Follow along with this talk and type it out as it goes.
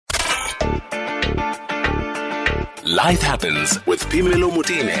Life Happens with Pimelo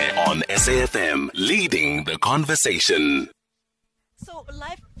Mutine on SAFM, leading the conversation.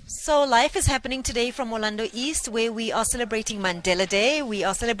 So life is happening today from Orlando East, where we are celebrating Mandela Day. We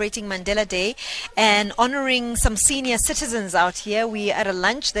are celebrating Mandela Day and honoring some senior citizens out here. We are at a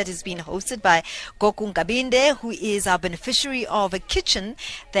lunch that is being hosted by Goku Nkabinde, who is our beneficiary of a kitchen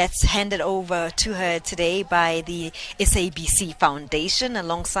that's handed over to her today by the SABC Foundation,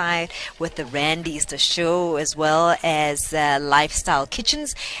 alongside with the Randy's the show, as well as Lifestyle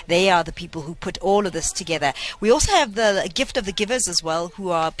Kitchens. They are the people who put all of this together. We also have the gift of the givers as well, who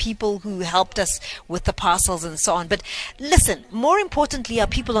are people who helped us with the parcels and so on. But listen, more importantly are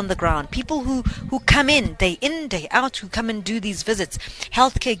people on the ground, people who come in, day out, who come and do these visits,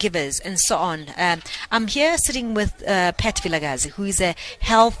 healthcare givers and so on. I'm here sitting with Pat Vilekazi, who is a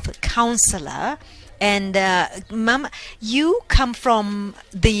health counselor. And Mum, you come from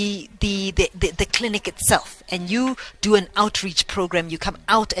the clinic itself, and you do an outreach program. You come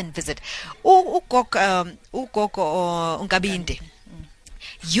out and visit.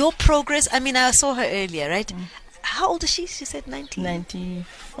 Your progress, I mean, I saw her earlier, right? How old is she? She said 90.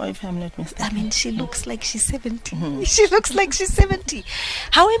 94, if I'm not mistaken. I mean, she looks like she's 70. She looks like she's 70.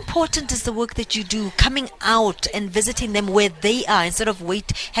 How important is the work that you do, coming out and visiting them where they are, instead of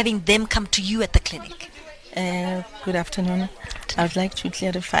having them come to you at the clinic? Good afternoon. I would like to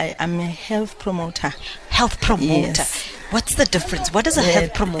clarify, I'm a health promoter. Health promoter? Yes. What's the difference? What does a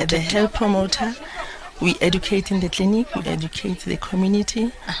health promoter do? The health promoter, we educate in the clinic, we educate the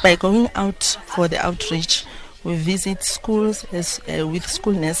community. By going out for the outreach, we visit schools with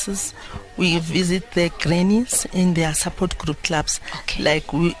school nurses. We visit the grannies in their support group clubs. Okay.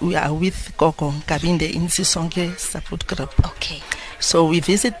 Like we are with Gogo Nkabinde in Sisonke support group. Okay. So we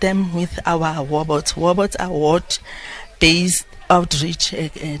visit them with our warbots. Warbots are ward-based outreach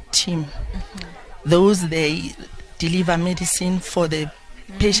team. Those, they deliver medicine for the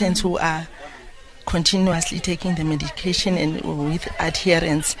patients who are continuously taking the medication and with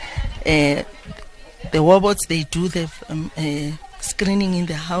adherence. The warbots, they do the screening in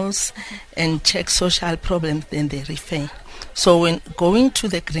the house and check social problems, then they refer. So when going to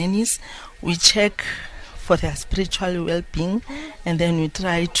the grannies, we check for their spiritual well-being, and then we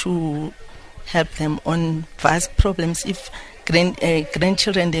try to help them on vast problems. If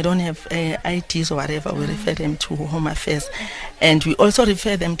grandchildren, they don't have IDs or whatever, we refer them to Home Affairs. And we also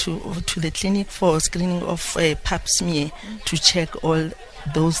refer them to the clinic for screening of pap smear to check all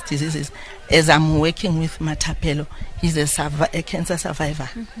those diseases. As I'm working with Matapelo, he's a cancer survivor.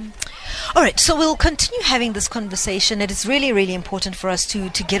 All right, so we'll continue having this conversation. It is really, really important for us to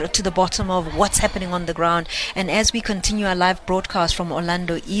get to the bottom of what's happening on the ground. And as we continue our live broadcast from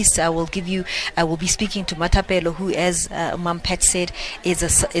Orlando East, I will be speaking to Matapelo, who, as Mum Pat said, is a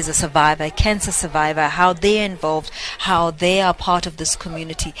survivor, a cancer survivor, how they're involved, how they are part of this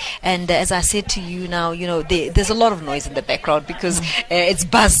community. And as I said to you now, there's a lot of noise in the background because it's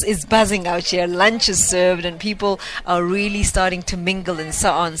buzzing out here. Lunch is served and people are really starting to mingle and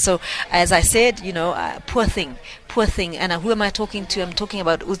so on. So as I said, poor thing. And who am I talking to? I'm talking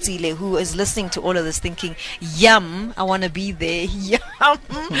about Utsile, who is listening to all of this thinking, yum, I want to be there. Yum,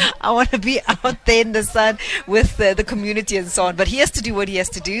 I want to be out there in the sun with the community and so on. But he has to do what he has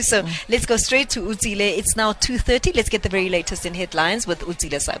to do. So let's go straight to Utsile. It's now 2:30. Let's get the very latest in headlines with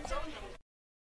Utsile Sako.